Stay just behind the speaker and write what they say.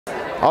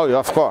Oh, yeah,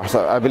 of course.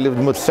 I believe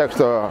the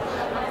multi-sector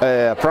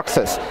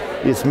process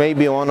is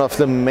maybe one of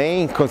the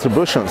main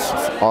contributions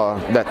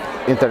that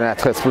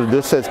Internet has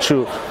produced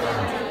to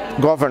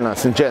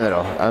governance in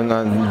general, and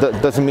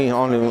that doesn't mean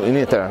only in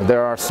Internet.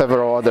 There are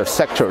several other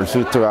sectors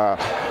which are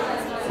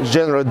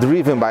generally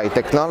driven by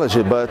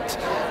technology, but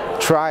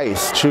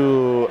tries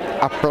to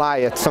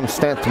apply at some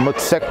extent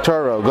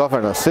multi-sectoral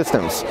governance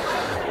systems.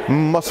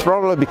 Most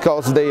probably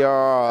because they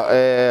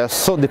are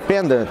so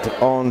dependent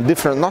on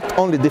not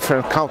only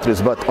different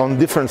countries, but on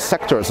different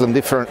sectors and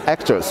different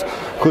actors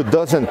who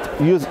don't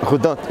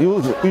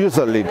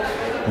usually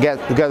get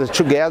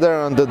together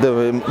under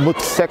the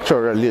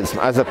multi-sectoralism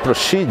as a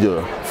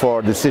procedure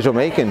for decision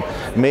making.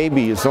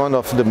 Maybe is one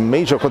of the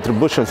major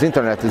contributions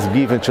Internet is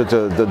giving to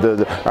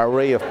the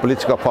array of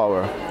political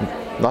power,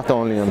 not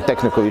only on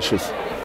technical issues.